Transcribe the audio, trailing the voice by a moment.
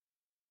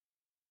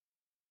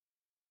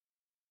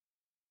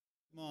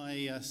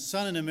My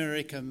son in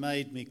America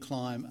made me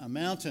climb a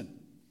mountain,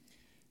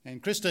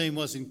 and Christine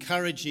was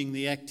encouraging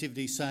the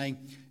activity, saying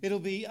it'll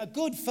be a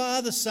good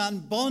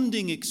father-son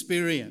bonding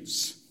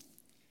experience.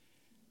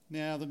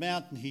 Now, the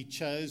mountain he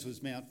chose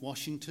was Mount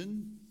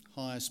Washington,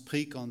 highest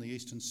peak on the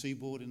eastern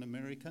seaboard in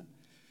America,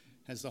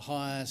 has the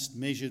highest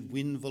measured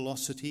wind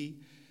velocity,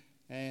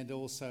 and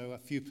also a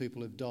few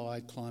people have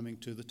died climbing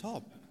to the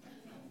top.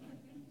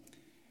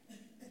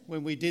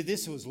 When we did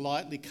this, it was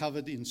lightly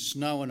covered in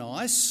snow and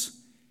ice,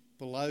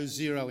 below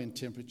zero in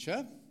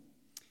temperature.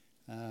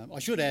 I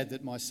should add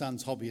that my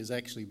son's hobby is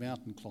actually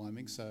mountain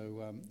climbing,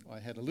 so I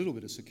had a little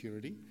bit of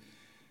security.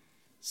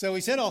 So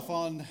we set off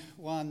on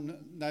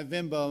one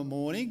November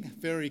morning,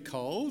 very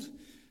cold.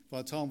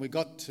 By the time we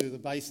got to the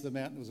base of the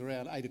mountain, it was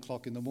around 8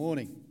 o'clock in the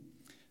morning.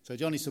 So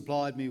Johnny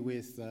supplied me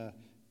with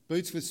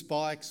boots with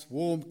spikes,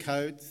 warm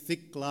coat,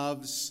 thick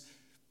gloves,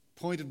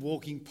 pointed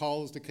walking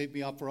poles to keep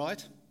me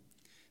upright.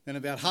 Then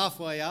about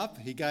halfway up,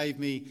 he gave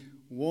me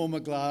warmer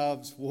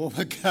gloves,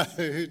 warmer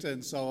coat,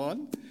 and so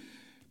on,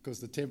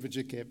 because the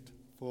temperature kept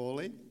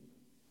falling.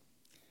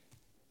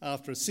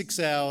 After 6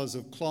 hours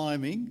of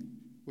climbing,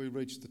 we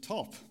reached the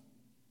top,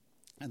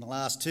 and the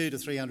last 200 to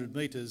 300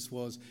 metres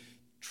was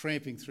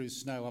tramping through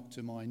snow up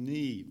to my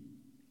knee.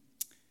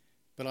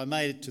 But I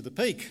made it to the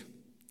peak.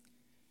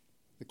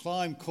 The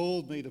climb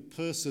called me to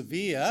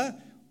persevere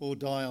or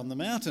die on the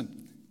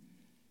mountain.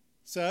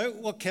 So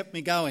what kept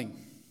me going?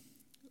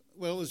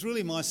 Well, it was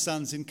really my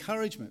son's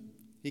encouragement.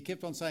 He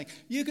kept on saying,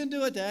 "You can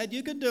do it, Dad,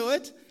 you can do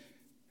it."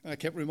 And I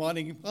kept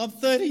reminding him, "I'm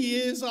 30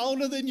 years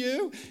older than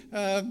you."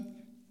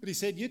 But he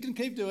said, "You can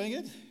keep doing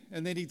it."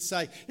 And then he'd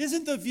say,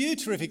 "Isn't the view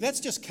terrific? That's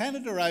just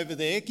Canada over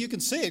there. You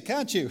can see it,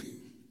 can't you?"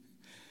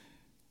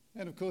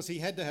 And of course, he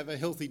had to have a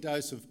healthy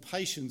dose of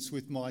patience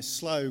with my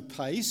slow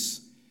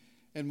pace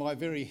and my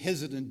very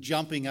hesitant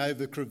jumping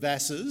over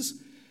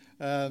crevasses.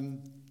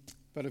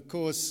 But of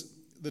course,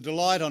 the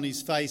delight on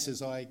his face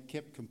as I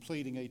kept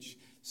completing each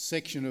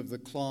section of the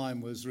climb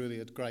was really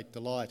a great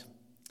delight.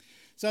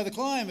 So the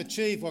climb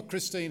achieved what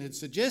Christine had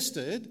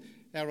suggested.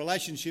 Our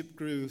relationship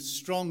grew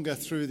stronger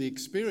through the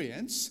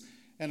experience,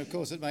 and of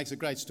course it makes a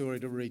great story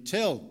to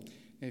retell.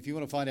 And if you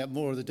want to find out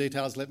more of the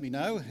details, let me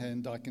know,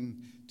 and I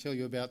can tell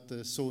you about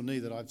the sore knee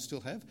that I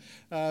still have.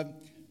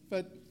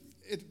 But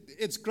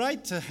it's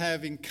great to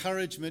have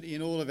encouragement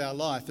in all of our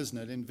life, isn't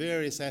it, in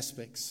various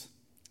aspects,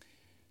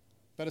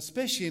 but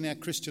especially in our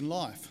Christian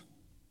life.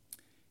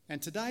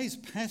 And today's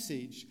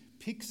passage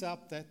picks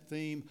up that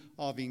theme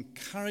of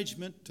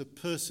encouragement to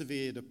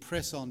persevere, to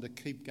press on, to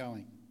keep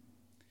going.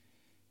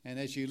 And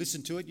as you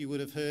listen to it, you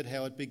would have heard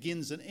how it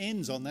begins and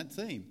ends on that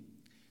theme.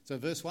 So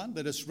verse 1,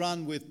 let us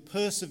run with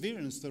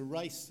perseverance the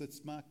race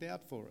that's marked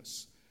out for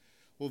us.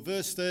 Or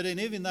verse 13,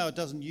 even though it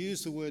doesn't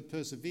use the word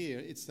persevere,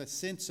 it's the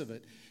sense of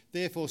it.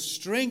 Therefore,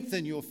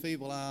 strengthen your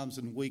feeble arms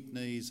and weak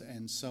knees,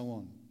 and so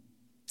on.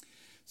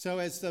 So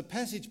as the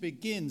passage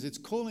begins, it's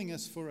calling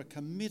us for a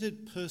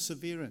committed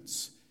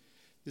perseverance.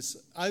 This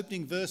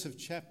opening verse of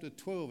chapter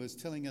 12 is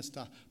telling us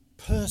to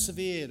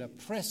persevere, to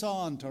press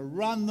on, to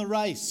run the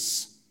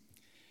race,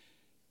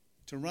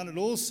 to run it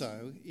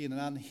also in an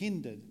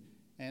unhindered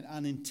and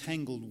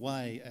unentangled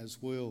way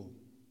as well.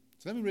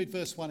 So let me read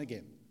verse 1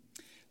 again.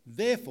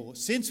 Therefore,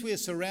 since we are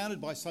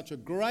surrounded by such a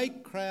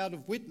great crowd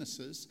of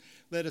witnesses,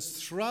 let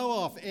us throw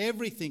off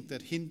everything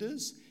that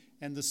hinders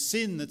and the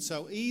sin that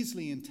so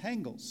easily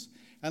entangles,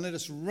 and let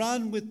us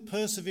run with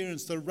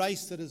perseverance the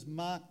race that is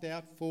marked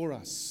out for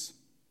us.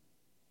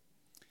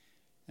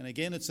 And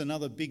again, it's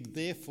another big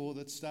therefore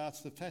that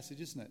starts the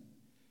passage, isn't it?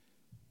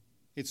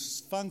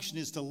 Its function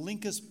is to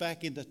link us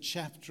back into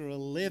chapter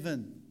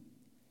 11,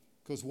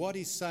 because what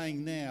he's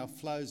saying now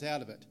flows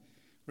out of it.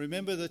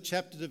 Remember, the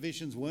chapter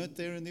divisions weren't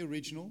there in the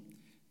original.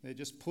 They're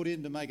just put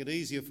in to make it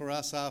easier for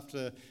us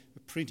after the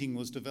printing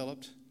was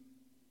developed.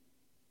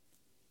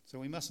 So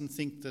we mustn't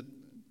think that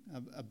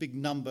a big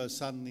number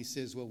suddenly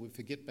says, well, we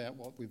forget about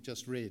what we've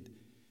just read.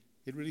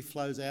 It really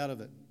flows out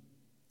of it.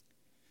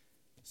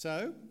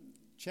 So,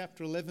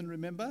 chapter 11,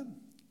 remember,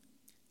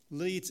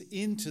 leads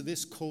into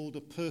this call to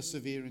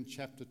persevere in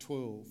chapter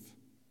 12.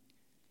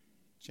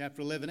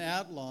 Chapter 11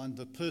 outlined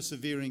the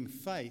persevering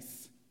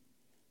faith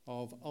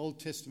of Old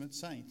Testament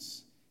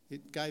saints.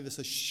 It gave us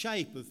a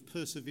shape of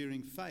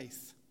persevering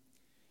faith,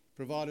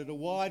 provided a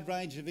wide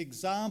range of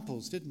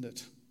examples, didn't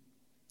it?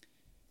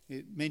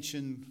 It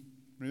mentioned,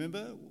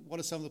 remember, what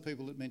are some of the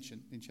people that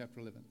mentioned in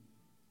chapter 11?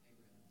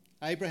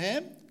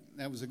 Abraham.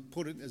 That was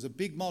put as a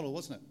big model,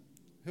 wasn't it?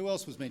 Who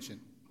else was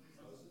mentioned?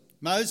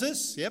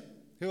 Moses, yep.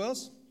 Who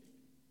else?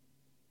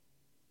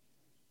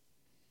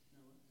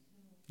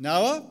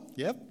 Noah,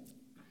 yep.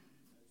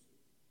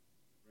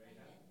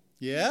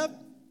 Yep.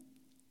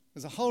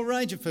 There's a whole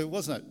range of people,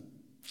 wasn't it?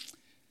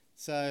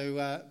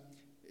 So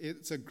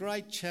it's a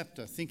great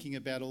chapter thinking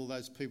about all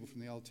those people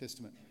from the Old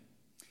Testament.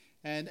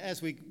 And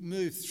as we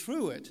move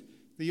through it,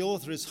 the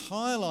author is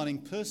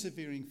highlighting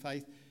persevering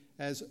faith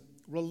as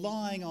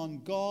relying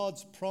on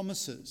God's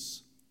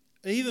promises,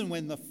 even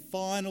when the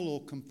final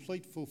or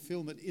complete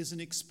fulfillment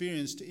isn't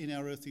experienced in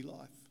our earthly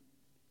life.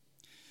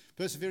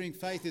 Persevering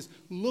faith is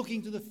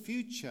looking to the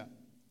future,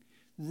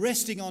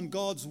 resting on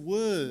God's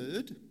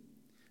word,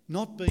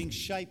 not being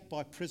shaped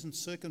by present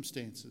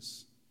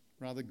circumstances.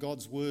 Rather,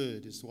 God's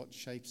word is what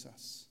shapes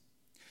us.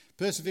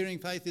 Persevering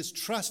faith is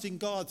trusting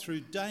God through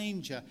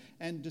danger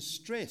and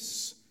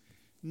distress,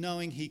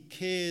 knowing he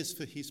cares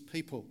for his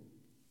people.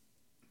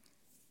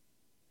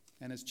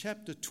 And as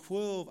chapter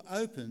 12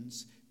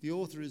 opens, the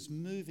author is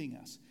moving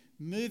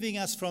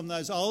us from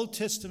those Old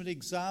Testament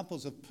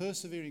examples of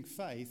persevering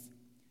faith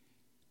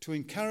to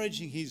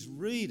encouraging his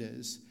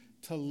readers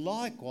to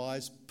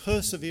likewise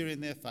persevere in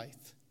their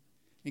faith,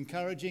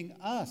 encouraging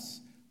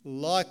us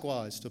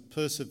likewise to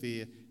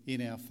persevere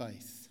in our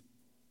faith.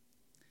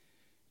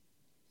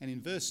 And in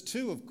verse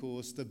 2, of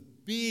course, the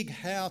big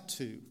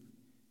how-to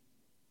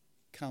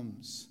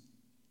comes.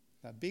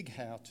 The big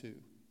how-to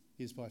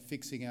is by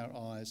fixing our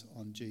eyes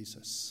on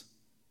Jesus.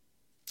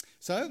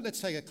 So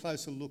let's take a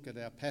closer look at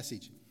our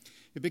passage.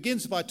 It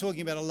begins by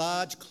talking about a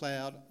large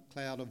cloud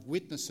of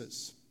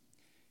witnesses.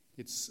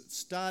 It's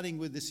starting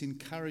with this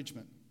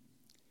encouragement.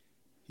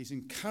 He's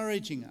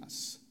encouraging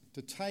us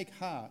to take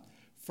heart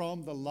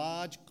from the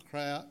large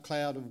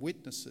cloud of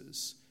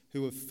witnesses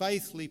who have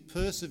faithfully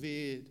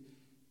persevered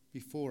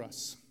before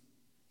us,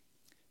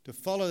 to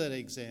follow that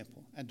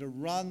example and to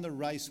run the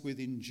race with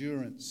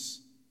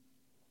endurance.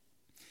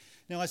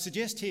 Now, I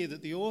suggest here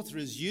that the author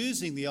is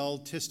using the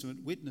Old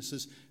Testament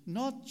witnesses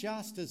not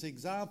just as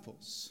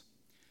examples,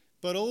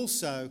 but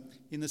also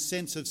in the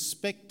sense of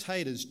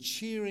spectators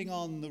cheering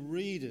on the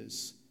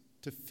readers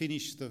to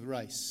finish the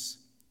race.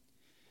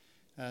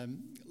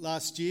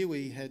 Last year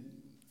we had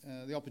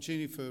the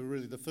opportunity for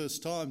really the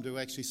first time to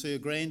actually see a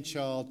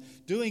grandchild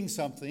doing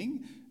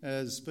something.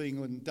 As being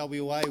in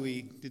WA,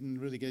 we didn't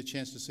really get a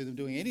chance to see them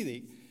doing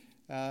anything.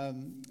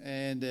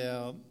 And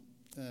our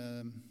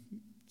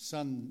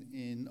son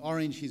in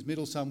Orange, his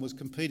middle son, was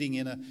competing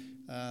in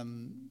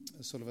a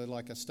sort of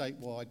like a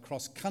statewide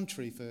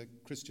cross-country for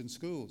Christian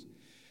schools.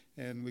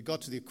 And we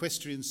got to the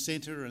equestrian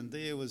centre and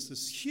there was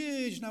this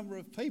huge number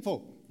of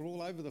people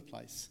all over the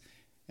place.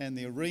 And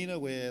the arena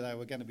where they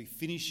were going to be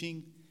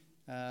finishing.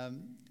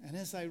 And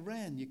as they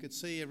ran, you could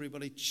see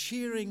everybody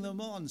cheering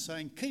them on,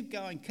 saying, "Keep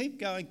going, keep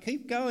going,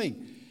 keep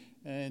going."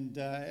 And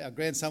our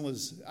grandson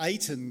was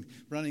 8 and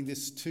running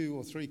this 2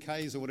 or 3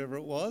 Ks or whatever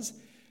it was.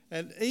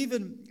 And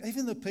even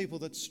the people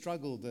that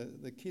struggled,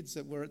 the kids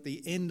that were at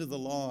the end of the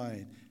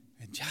line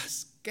and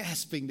just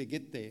gasping to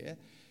get there,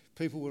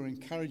 people were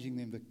encouraging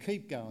them to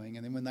keep going.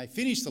 And then when they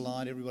finished the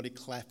line, everybody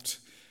clapped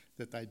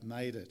that they'd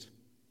made it.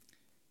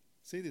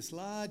 See, this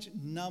large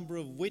number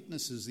of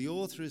witnesses, the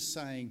author is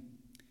saying,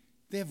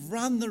 they've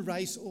run the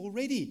race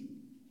already.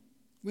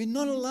 We're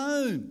not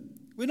alone.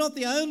 We're not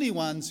the only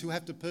ones who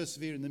have to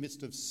persevere in the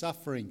midst of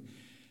suffering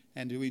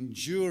and to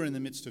endure in the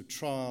midst of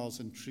trials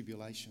and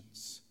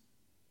tribulations.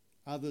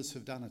 Others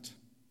have done it.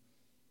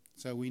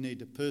 So we need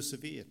to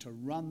persevere, to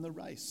run the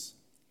race,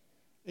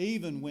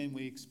 even when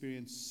we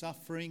experience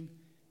suffering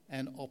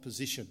and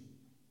opposition.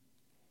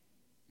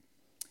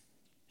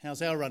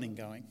 How's our running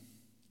going?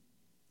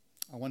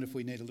 I wonder if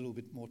we need a little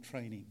bit more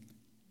training.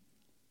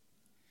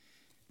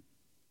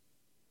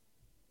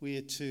 We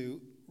are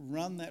to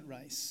run that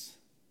race,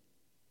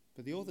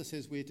 but the author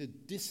says we are to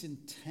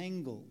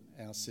disentangle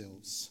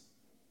ourselves.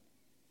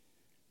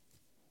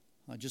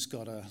 I just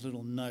got a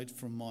little note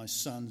from my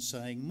son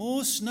saying,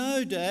 "More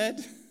snow,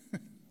 Dad."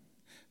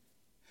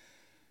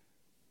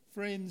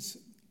 Friends,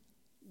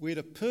 we're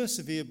to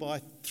persevere by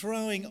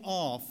throwing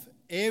off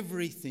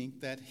everything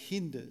that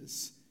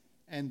hinders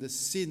and the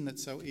sin that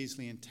so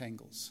easily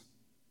entangles.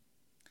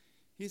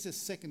 Here's a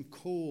second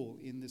call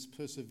in this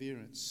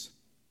perseverance.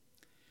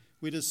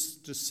 We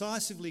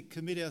decisively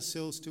commit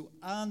ourselves to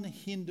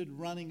unhindered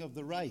running of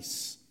the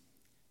race,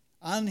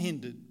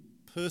 unhindered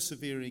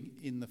persevering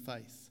in the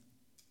faith.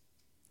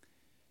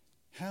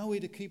 How are we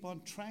to keep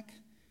on track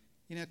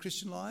in our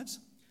Christian lives?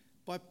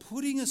 By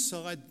putting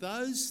aside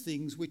those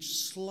things which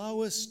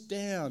slow us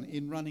down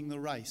in running the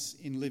race,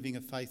 in living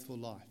a faithful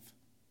life.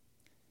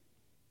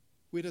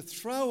 We're to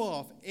throw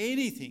off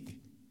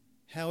anything,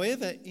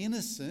 however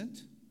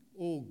innocent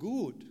or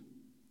good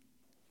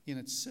in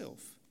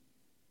itself,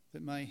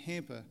 that may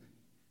hamper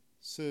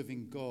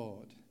serving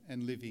God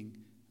and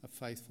living a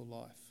faithful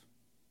life.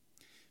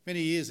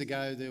 Many years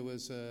ago, there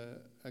was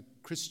a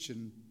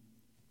Christian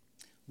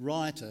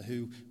writer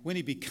who, when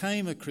he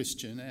became a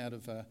Christian out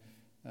of a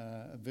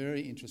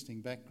very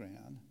interesting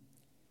background,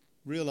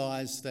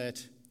 realised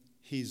that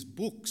his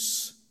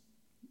books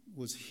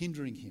was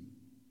hindering him.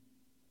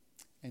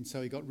 And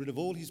so he got rid of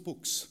all his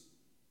books.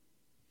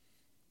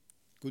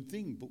 Good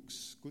thing,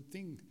 books. Good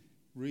thing,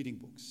 reading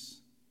books.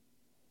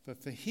 But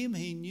for him,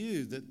 he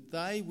knew that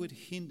they would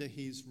hinder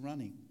his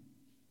running.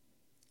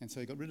 And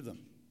so he got rid of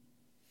them.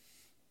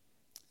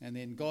 And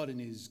then God, in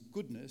his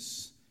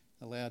goodness,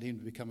 allowed him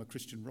to become a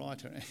Christian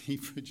writer. And he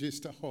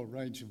produced a whole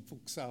range of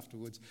books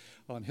afterwards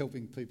on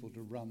helping people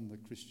to run the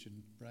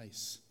Christian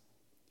race.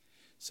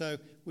 So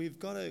we've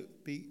got to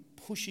be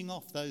pushing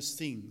off those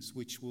things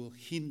which will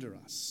hinder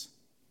us.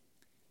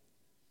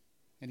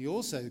 And he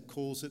also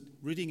calls it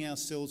ridding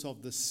ourselves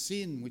of the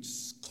sin which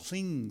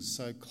clings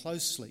so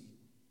closely.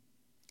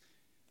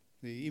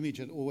 The image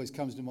that always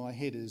comes to my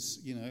head is,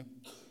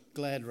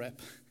 glad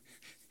wrap.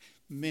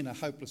 Men are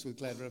hopeless with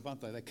glad wrap,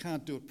 aren't they? They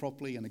can't do it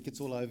properly and it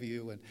gets all over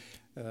you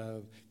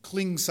and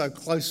clings so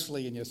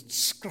closely and you're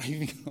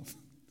scraping off.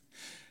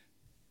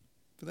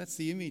 But that's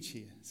the image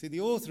here. See,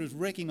 the author is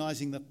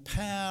recognising the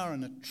power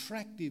and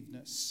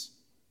attractiveness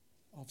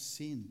of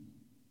sin.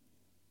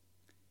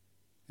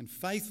 And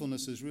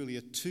faithfulness is really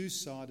a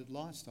two-sided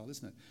lifestyle,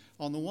 isn't it?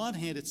 On the one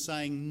hand, it's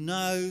saying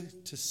no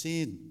to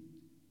sin.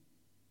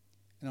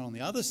 And on the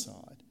other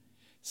side,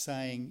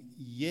 saying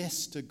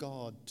yes to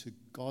God, to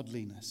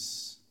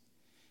godliness.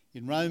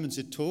 In Romans,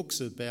 it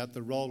talks about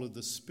the role of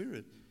the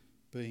Spirit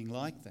being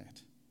like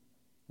that.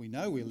 We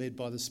know we're led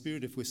by the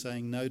Spirit if we're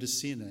saying no to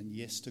sin and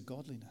yes to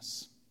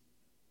godliness.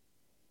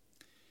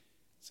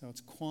 So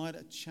it's quite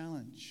a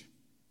challenge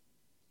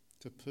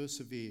to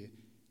persevere,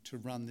 to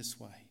run this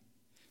way.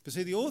 But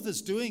see, the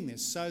author's doing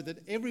this so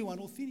that everyone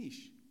will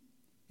finish.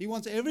 He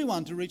wants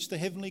everyone to reach the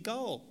heavenly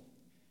goal.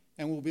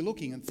 And we'll be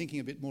looking and thinking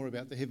a bit more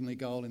about the heavenly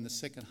goal in the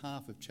second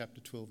half of chapter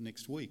 12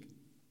 next week.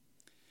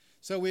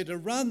 So we're to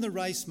run the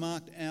race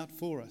marked out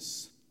for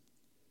us.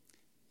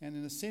 And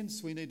in a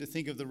sense, we need to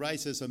think of the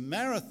race as a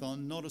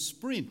marathon, not a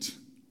sprint.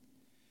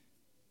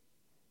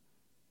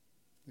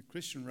 The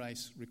Christian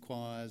race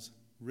requires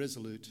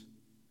resolute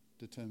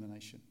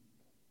determination.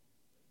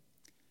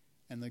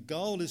 And the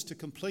goal is to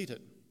complete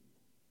it.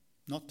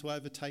 Not to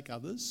overtake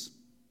others,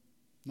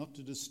 not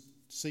to just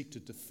seek to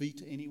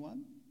defeat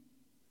anyone.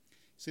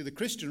 See, the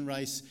Christian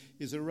race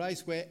is a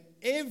race where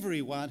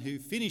everyone who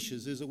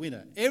finishes is a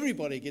winner.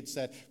 Everybody gets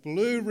that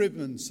blue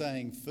ribbon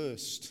saying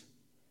first.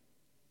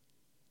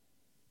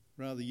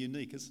 Rather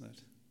unique, isn't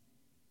it?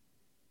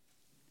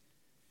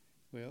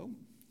 Well,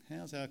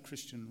 how's our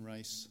Christian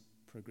race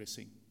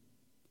progressing?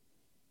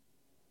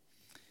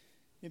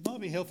 It might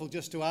be helpful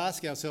just to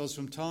ask ourselves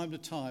from time to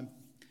time,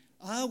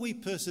 are we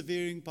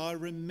persevering by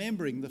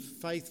remembering the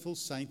faithful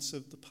saints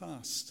of the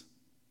past?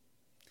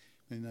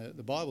 I mean,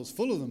 the Bible's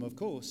full of them, of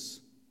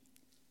course,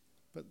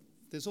 but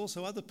there's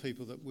also other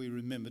people that we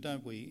remember,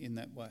 don't we, in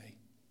that way?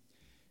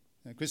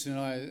 Kristen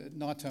and I at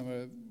night time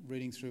were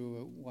reading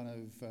through one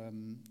of the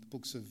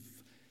books of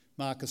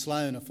Marcus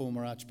Sloane, a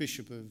former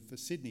Archbishop of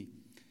Sydney.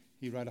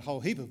 He wrote a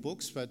whole heap of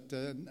books, but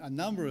a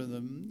number of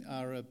them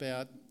are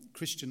about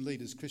Christian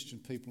leaders, Christian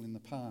people in the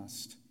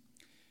past.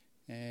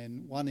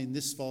 And one in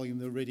this volume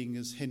they're reading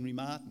is Henry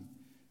Martyn,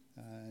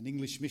 an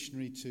English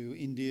missionary to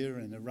India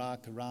and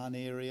Iraq, Iran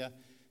area,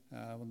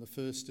 one of the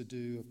first to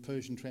do a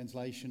Persian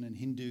translation and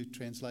Hindu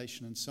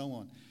translation and so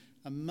on.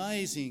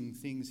 Amazing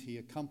things he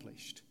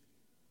accomplished.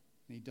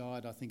 And he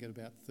died, I think, at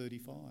about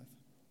 35.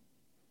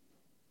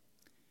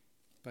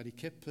 But he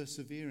kept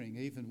persevering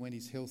even when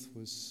his health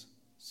was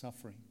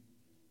suffering.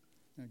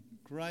 A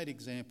great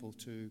example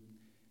to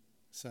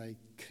say,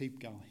 keep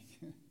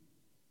going.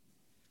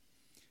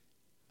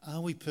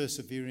 Are we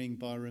persevering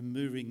by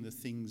removing the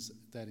things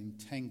that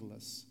entangle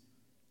us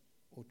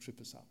or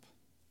trip us up?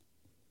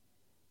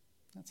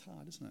 That's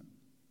hard, isn't it?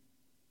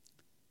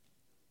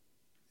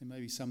 There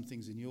may be some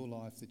things in your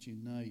life that you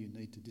know you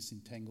need to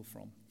disentangle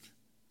from.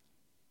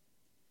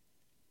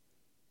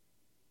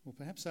 Or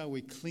perhaps are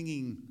we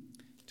clinging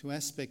to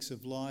aspects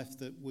of life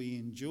that we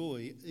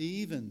enjoy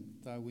even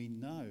though we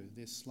know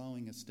they're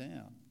slowing us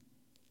down,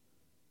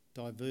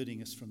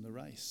 diverting us from the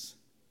race?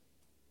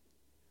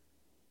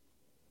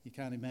 You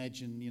can't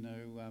imagine,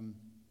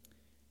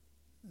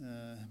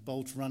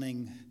 Bolt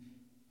running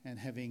and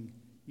having,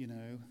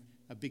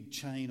 a big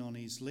chain on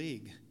his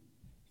leg.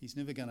 He's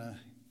never going to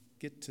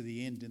get to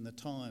the end in the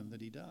time that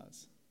he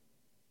does.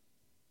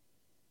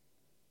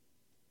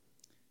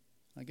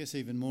 I guess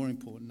even more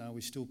important, are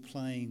we still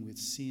playing with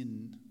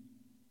sin,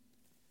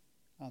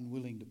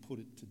 unwilling to put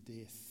it to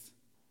death?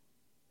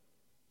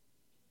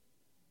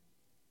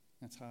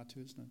 That's hard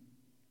too, isn't it?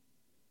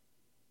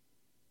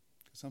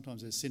 Because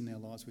sometimes there's sin in our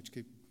lives which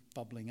keep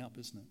bubbling up,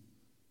 isn't it?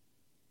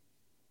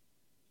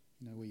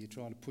 Where you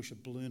try to push a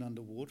balloon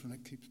underwater and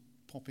it keeps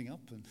popping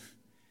up, and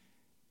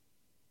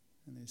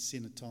there's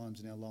sin at times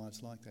in our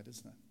lives like that,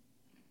 isn't it?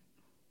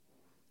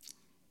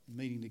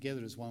 Meeting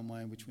together is one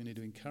way in which we need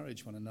to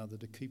encourage one another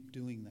to keep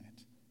doing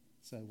that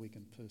so we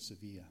can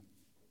persevere.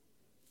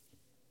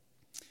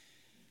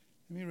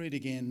 Let me read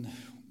again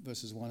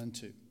verses 1 and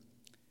 2.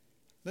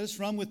 Let us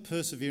run with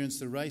perseverance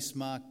the race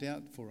marked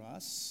out for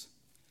us,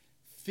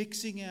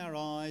 fixing our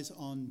eyes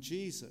on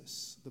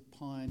Jesus, the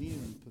pioneer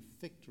and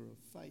perfecter of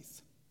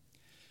faith.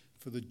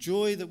 For the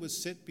joy that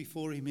was set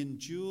before him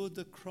endured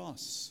the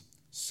cross,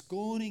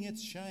 scorning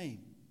its shame,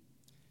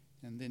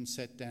 and then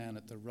sat down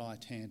at the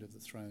right hand of the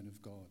throne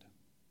of God.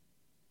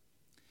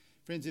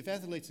 Friends, if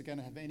athletes are going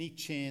to have any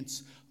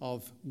chance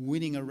of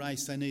winning a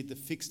race, they need to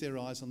fix their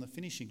eyes on the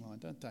finishing line,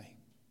 don't they?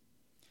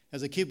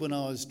 As a kid, when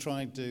I was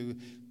trying to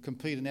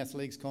compete in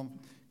athletics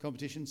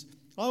competitions,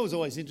 I was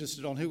always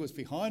interested on who was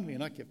behind me,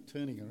 and I kept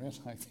turning around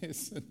like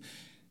this. And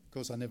of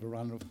course, I never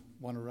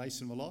won a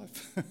race in my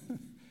life.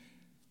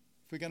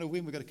 If we're going to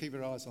win, we've got to keep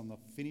our eyes on the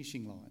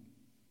finishing line.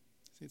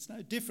 See, it's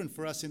no different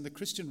for us in the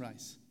Christian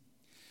race.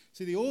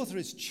 See, the author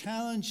is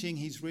challenging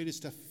his readers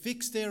to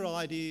fix their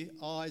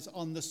eyes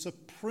on the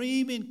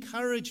supreme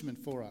encouragement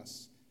for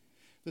us,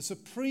 the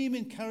supreme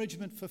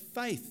encouragement for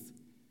faith,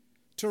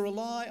 to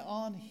rely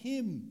on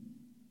him,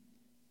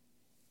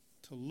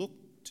 to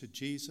look to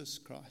Jesus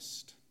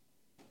Christ.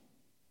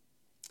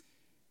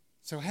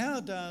 So how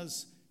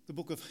does the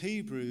book of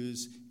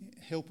Hebrews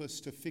help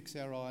us to fix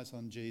our eyes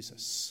on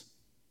Jesus?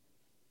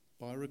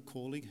 By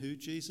recalling who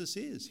Jesus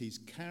is, his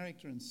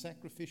character and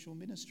sacrificial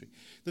ministry.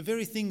 The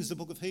very things the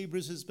book of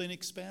Hebrews has been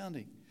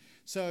expounding.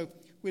 So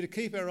we're to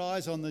keep our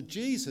eyes on the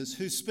Jesus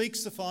who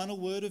speaks the final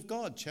word of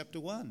God,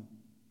 chapter 1.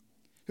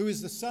 Who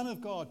is the Son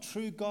of God,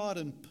 true God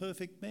and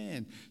perfect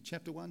man,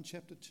 chapter 1,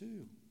 chapter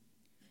 2.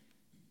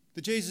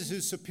 The Jesus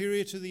who's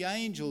superior to the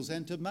angels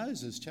and to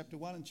Moses, chapter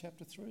 1 and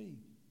chapter 3.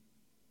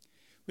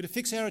 We're to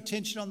fix our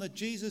attention on the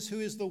Jesus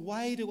who is the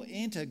way to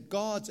enter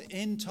God's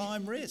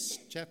end-time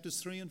rest, chapters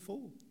 3 and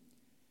 4.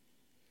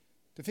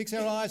 To fix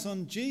our eyes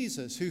on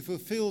Jesus, who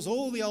fulfills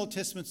all the Old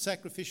Testament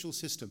sacrificial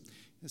system,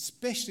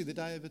 especially the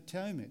Day of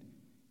Atonement,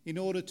 in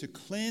order to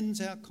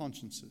cleanse our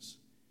consciences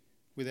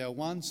with our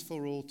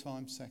once-for-all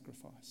time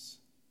sacrifice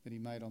that he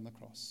made on the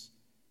cross.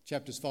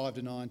 Chapters 5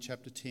 to 9,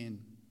 chapter 10.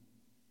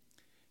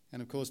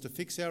 And of course, to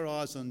fix our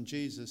eyes on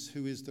Jesus,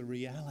 who is the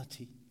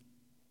reality,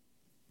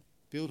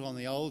 built on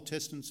the Old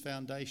Testament's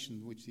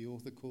foundation, which the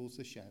author calls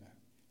the shadow.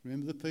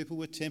 Remember, the people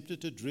were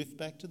tempted to drift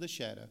back to the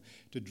shadow,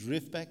 to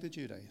drift back to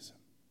Judaism.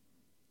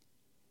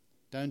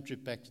 Don't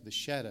drift back to the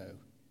shadow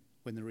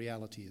when the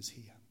reality is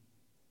here.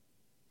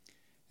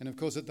 And of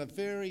course, at the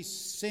very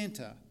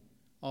centre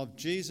of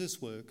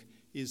Jesus' work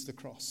is the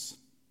cross.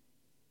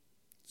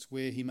 It's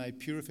where he made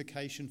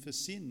purification for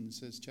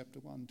sins, as chapter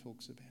 1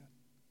 talks about.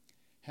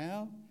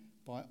 How?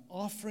 By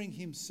offering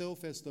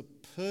himself as the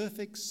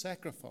perfect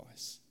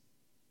sacrifice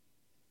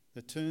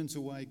that turns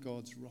away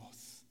God's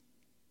wrath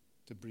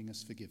to bring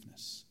us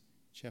forgiveness.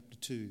 Chapter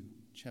 2,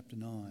 chapter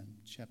 9,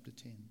 chapter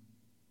 10.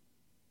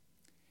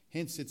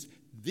 Hence, it's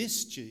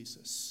this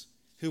Jesus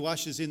who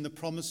ushers in the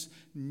promised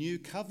new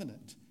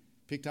covenant,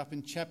 picked up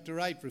in chapter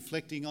 8,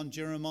 reflecting on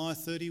Jeremiah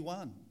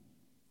 31.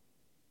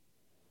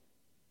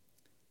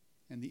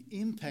 And the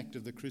impact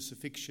of the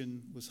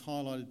crucifixion was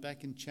highlighted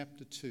back in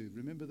chapter 2.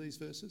 Remember these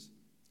verses?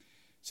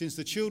 Since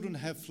the children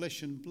have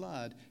flesh and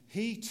blood,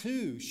 he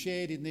too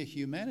shared in their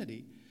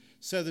humanity,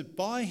 so that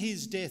by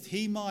his death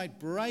he might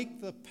break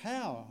the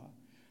power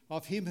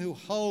of him who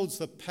holds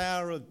the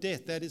power of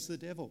death, that is the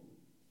devil,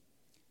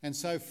 and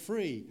so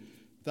free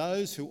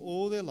those who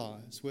all their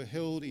lives were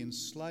held in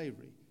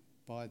slavery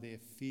by their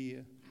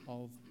fear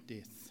of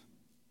death.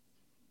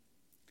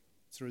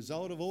 It's a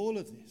result of all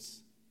of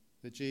this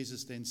that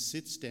Jesus then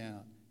sits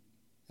down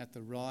at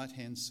the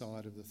right-hand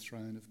side of the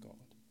throne of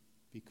God,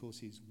 because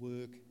his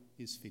work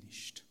is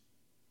finished.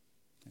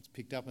 It's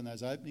picked up in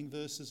those opening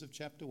verses of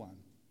chapter 1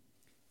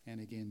 and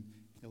again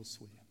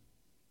elsewhere.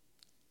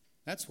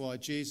 That's why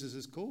Jesus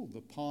is called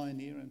the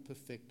pioneer and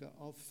perfecter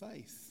of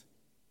faith.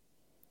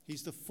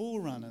 He's the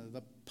forerunner,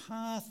 the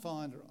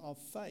pathfinder of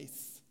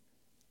faith,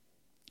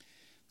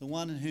 the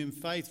one in whom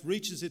faith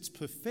reaches its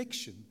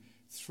perfection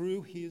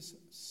through his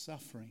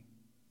suffering.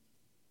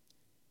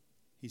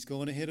 He's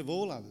gone ahead of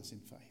all others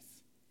in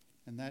faith,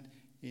 and that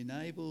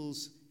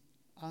enables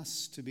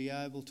us to be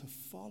able to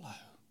follow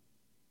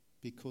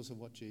because of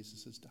what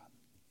Jesus has done.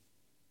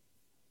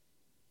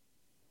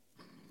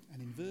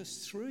 And in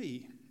verse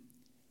 3,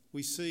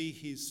 we see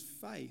his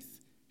faith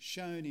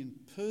shown in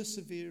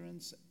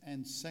perseverance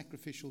and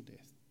sacrificial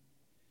death.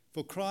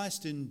 For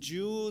Christ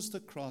endures the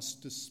cross,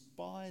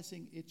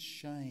 despising its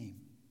shame.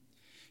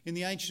 In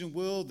the ancient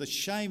world, the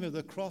shame of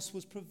the cross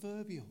was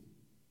proverbial.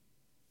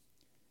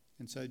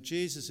 And so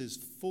Jesus is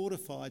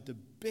fortified to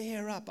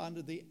bear up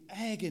under the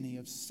agony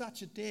of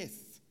such a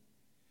death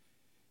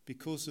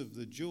because of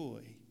the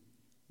joy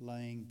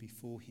laying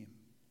before him.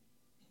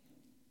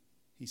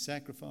 He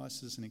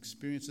sacrifices and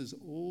experiences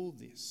all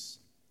this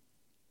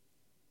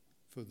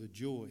for the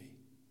joy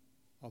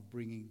of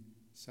bringing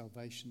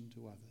salvation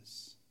to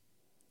others.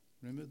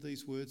 Remember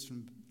these words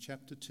from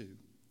chapter 2.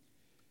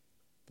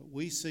 But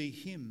we see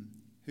him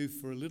who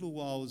for a little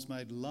while was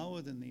made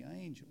lower than the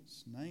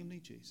angels, namely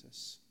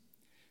Jesus,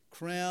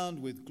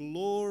 crowned with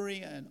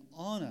glory and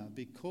honour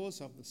because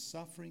of the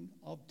suffering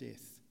of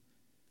death,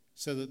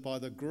 so that by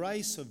the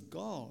grace of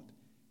God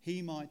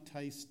he might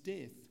taste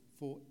death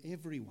for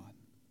everyone.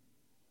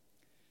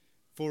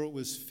 For it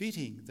was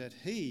fitting that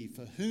he,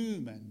 for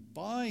whom and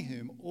by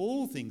whom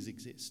all things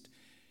exist,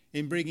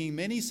 in bringing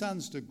many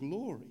sons to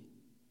glory,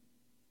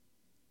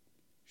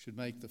 should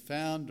make the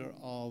founder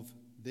of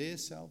their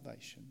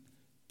salvation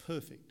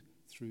perfect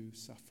through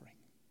suffering.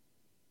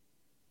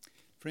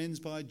 Friends,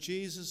 by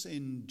Jesus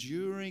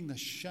enduring the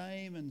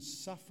shame and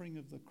suffering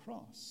of the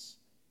cross,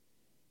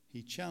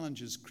 he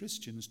challenges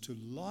Christians to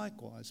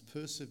likewise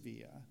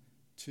persevere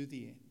to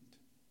the end,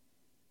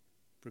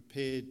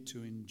 prepared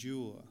to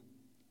endure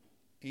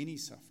any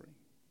suffering,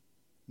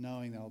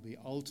 knowing they'll be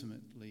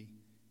ultimately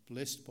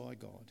blessed by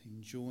God,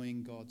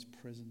 enjoying God's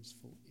presence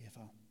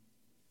forever.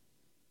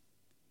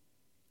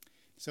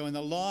 So in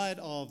the light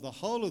of the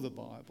whole of the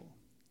Bible,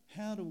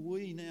 how do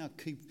we now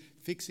keep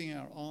fixing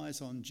our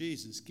eyes on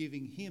Jesus,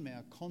 giving him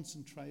our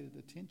concentrated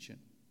attention?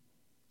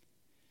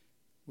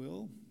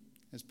 Well,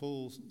 as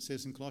Paul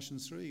says in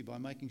Colossians 3, by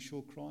making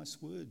sure Christ's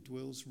word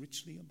dwells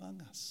richly among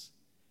us.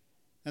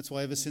 That's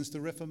why ever since the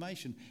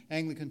Reformation,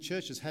 Anglican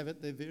churches have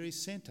at their very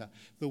centre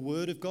the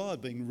Word of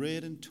God being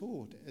read and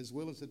taught, as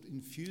well as it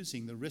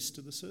infusing the rest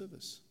of the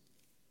service.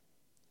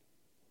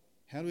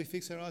 How do we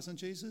fix our eyes on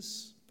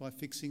Jesus? By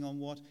fixing on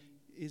what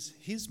is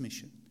his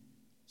mission,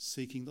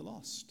 seeking the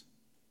lost.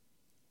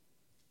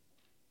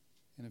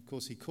 And of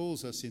course, he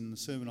calls us in the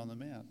Sermon on the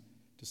Mount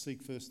to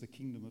seek first the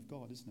kingdom of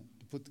God, isn't it?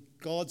 To put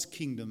God's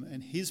kingdom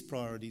and his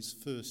priorities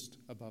first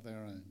above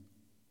our own.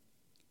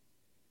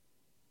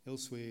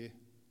 Elsewhere,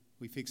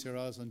 we fix our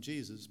eyes on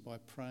Jesus by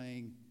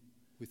praying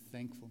with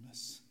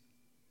thankfulness,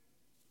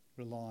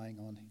 relying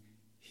on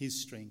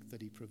his strength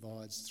that he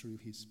provides through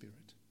his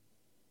Spirit.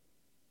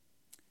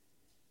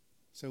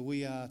 So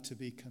we are to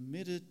be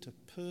committed to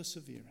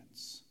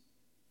perseverance,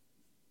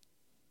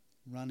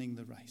 running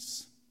the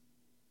race.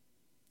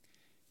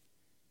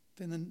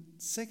 Then the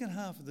second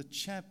half of the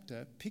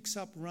chapter picks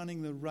up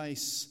running the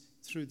race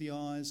through the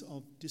eyes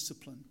of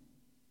discipline.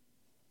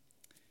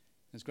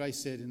 As Grace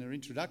said in her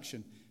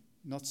introduction,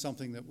 not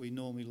something that we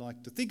normally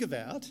like to think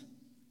about,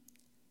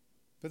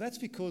 but that's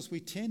because we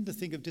tend to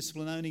think of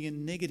discipline only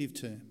in negative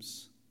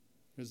terms,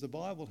 whereas the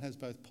Bible has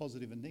both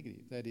positive and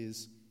negative. That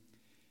is,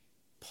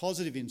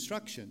 positive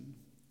instruction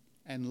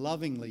and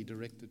lovingly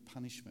directed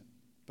punishment.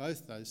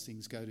 Both those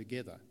things go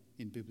together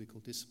in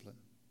biblical discipline.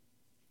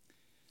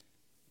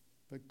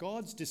 But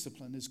God's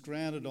discipline is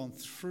grounded on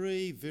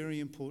three very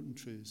important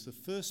truths. The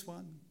first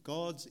one,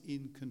 God's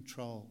in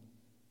control,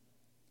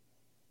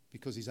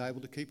 because he's able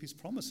to keep his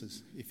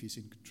promises if he's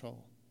in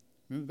control.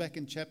 Remember back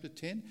in chapter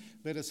 10,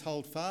 let us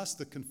hold fast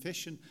the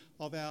confession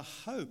of our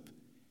hope,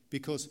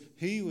 because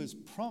he who was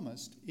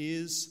promised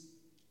is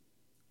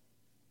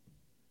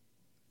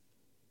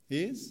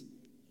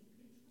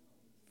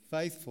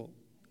faithful,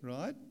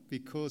 right?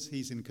 Because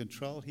he's in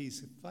control,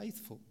 he's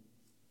faithful.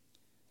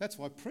 That's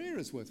why prayer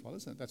is worthwhile,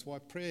 isn't it? That's why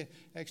prayer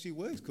actually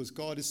works, because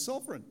God is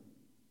sovereign.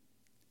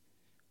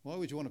 Why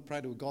would you want to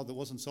pray to a God that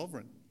wasn't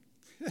sovereign?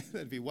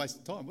 That'd be a waste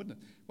of time, wouldn't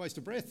it? Waste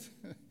of breath.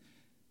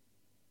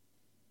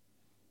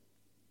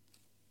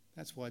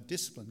 That's why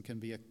discipline can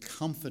be a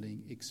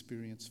comforting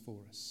experience for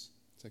us.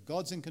 So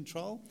God's in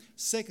control.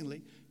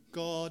 Secondly,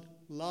 God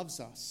loves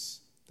us.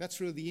 That's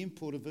really the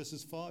import of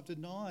verses 5 to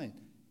 9.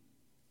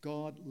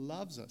 God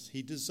loves us.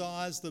 He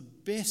desires the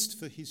best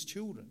for his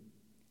children.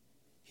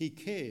 He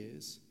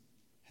cares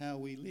how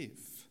we live.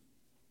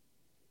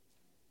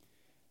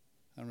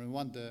 I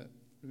remember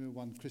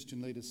one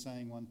Christian leader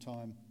saying one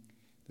time,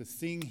 the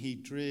thing he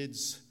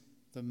dreads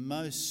the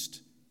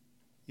most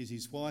is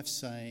his wife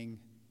saying,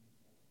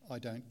 I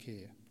don't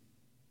care.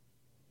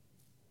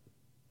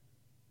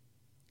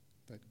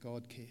 But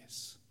God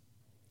cares,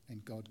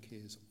 and God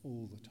cares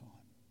all the time.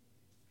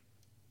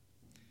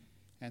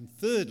 And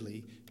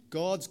thirdly,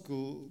 God's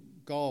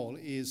goal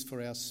is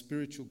for our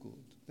spiritual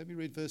good. Let me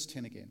read verse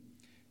 10 again.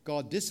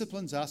 God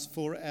disciplines us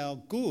for our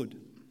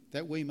good,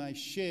 that we may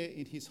share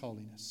in his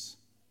holiness.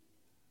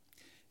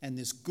 And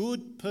this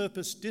good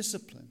purpose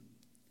discipline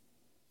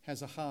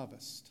has a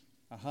harvest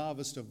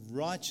of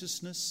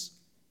righteousness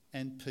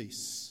and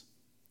peace.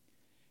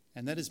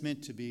 And that is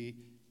meant to be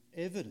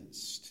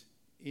evidenced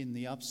in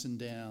the ups and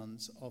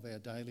downs of our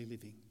daily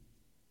living.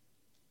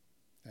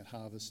 That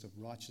harvest of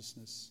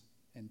righteousness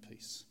and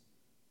peace.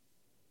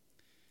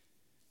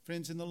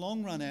 Friends, in the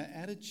long run, our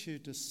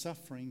attitude to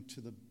suffering,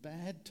 to the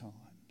bad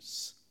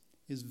times,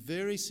 is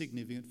very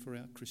significant for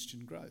our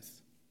Christian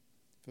growth,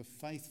 for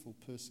faithful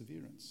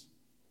perseverance.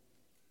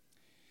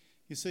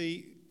 You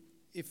see,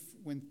 if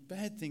when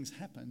bad things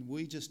happen,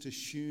 we just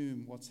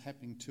assume what's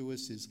happening to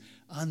us is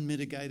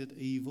unmitigated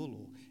evil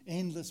or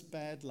endless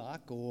bad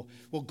luck, or,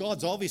 well,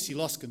 God's obviously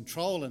lost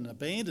control and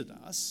abandoned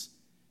us,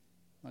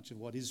 much of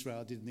what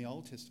Israel did in the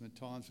Old Testament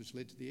times, which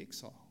led to the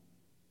exile.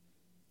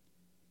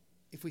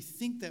 If we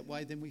think that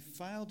way, then we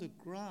fail to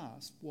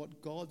grasp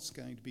what God's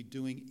going to be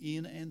doing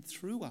in and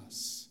through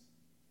us.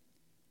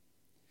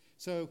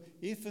 So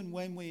if and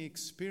when we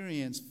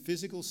experience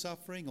physical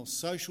suffering or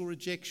social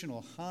rejection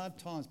or hard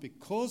times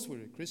because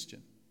we're a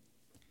Christian,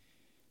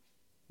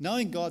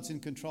 knowing God's in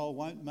control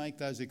won't make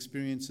those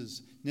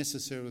experiences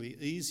necessarily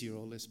easier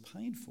or less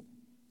painful.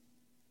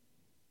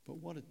 But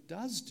what it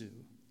does do,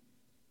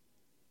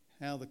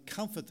 how the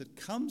comfort that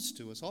comes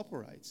to us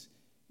operates,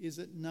 is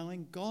that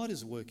knowing God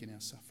is at work in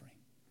our suffering,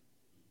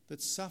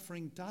 that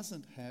suffering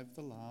doesn't have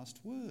the last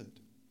word.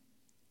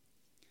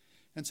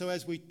 And so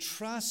as we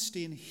trust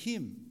in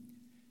him,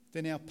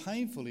 then our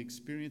painful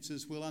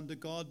experiences will under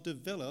God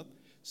develop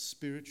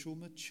spiritual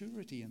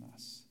maturity in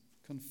us,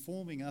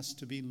 conforming us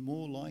to be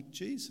more like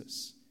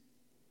Jesus,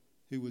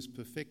 who was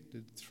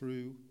perfected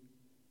through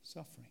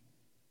suffering.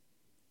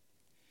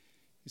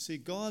 You see,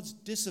 God's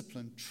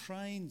discipline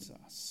trains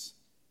us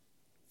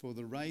for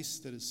the race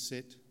that is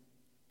set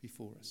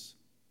before us.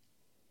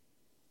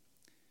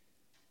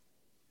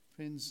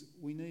 Friends,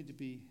 we need to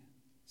be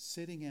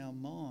setting our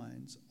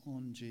minds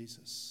on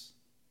Jesus.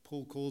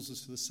 Paul calls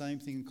us to the same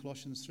thing in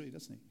Colossians 3,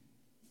 doesn't he?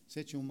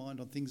 Set your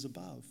mind on things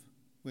above,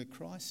 where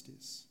Christ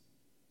is,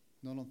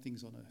 not on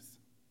things on earth.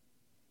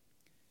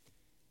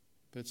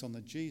 But it's on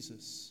the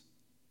Jesus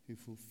who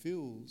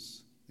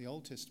fulfills the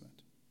Old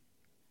Testament,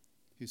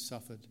 who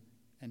suffered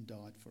and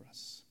died for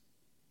us.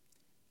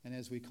 And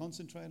as we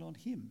concentrate on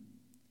him,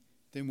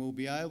 then we'll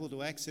be able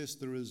to access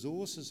the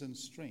resources and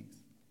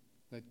strength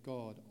that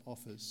God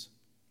offers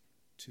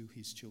to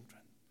his children.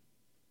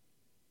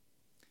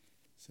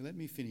 So let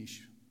me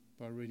finish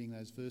by reading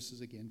those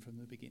verses again from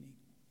the beginning.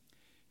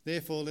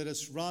 Therefore, let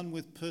us run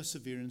with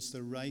perseverance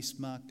the race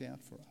marked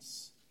out for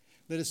us.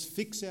 Let us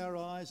fix our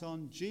eyes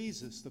on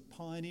Jesus, the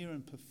pioneer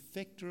and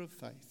perfecter of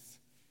faith,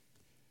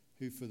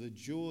 who for the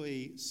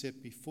joy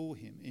set before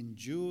him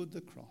endured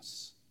the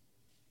cross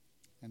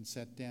and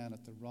sat down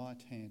at the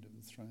right hand of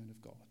the throne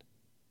of God.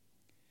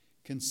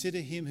 Consider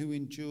him who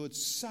endured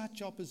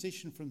such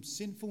opposition from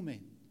sinful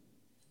men,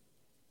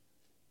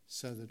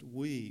 so that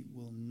we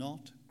will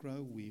not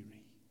grow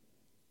weary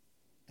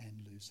and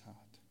lose heart.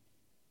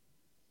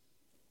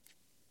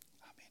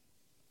 Amen.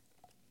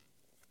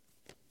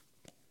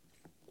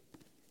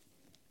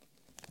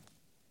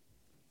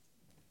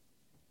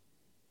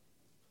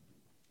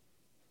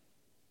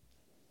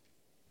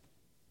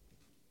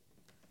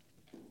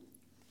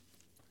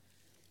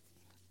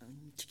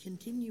 To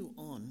continue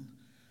on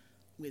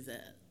with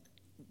that,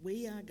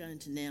 we are going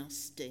to now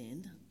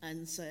stand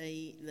and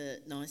say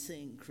the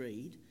Nicene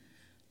Creed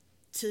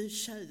to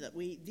show that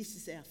this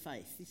is our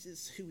faith, this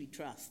is who we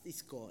trust,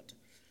 this God.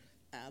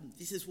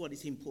 This is what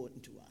is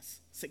important to us.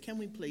 So can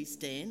we please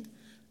stand?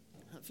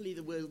 Hopefully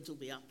the words will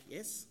be up,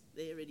 yes?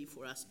 They're ready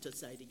for us to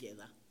say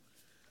together.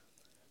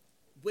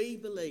 We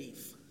believe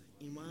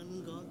in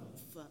one God,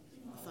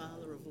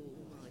 Father of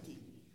all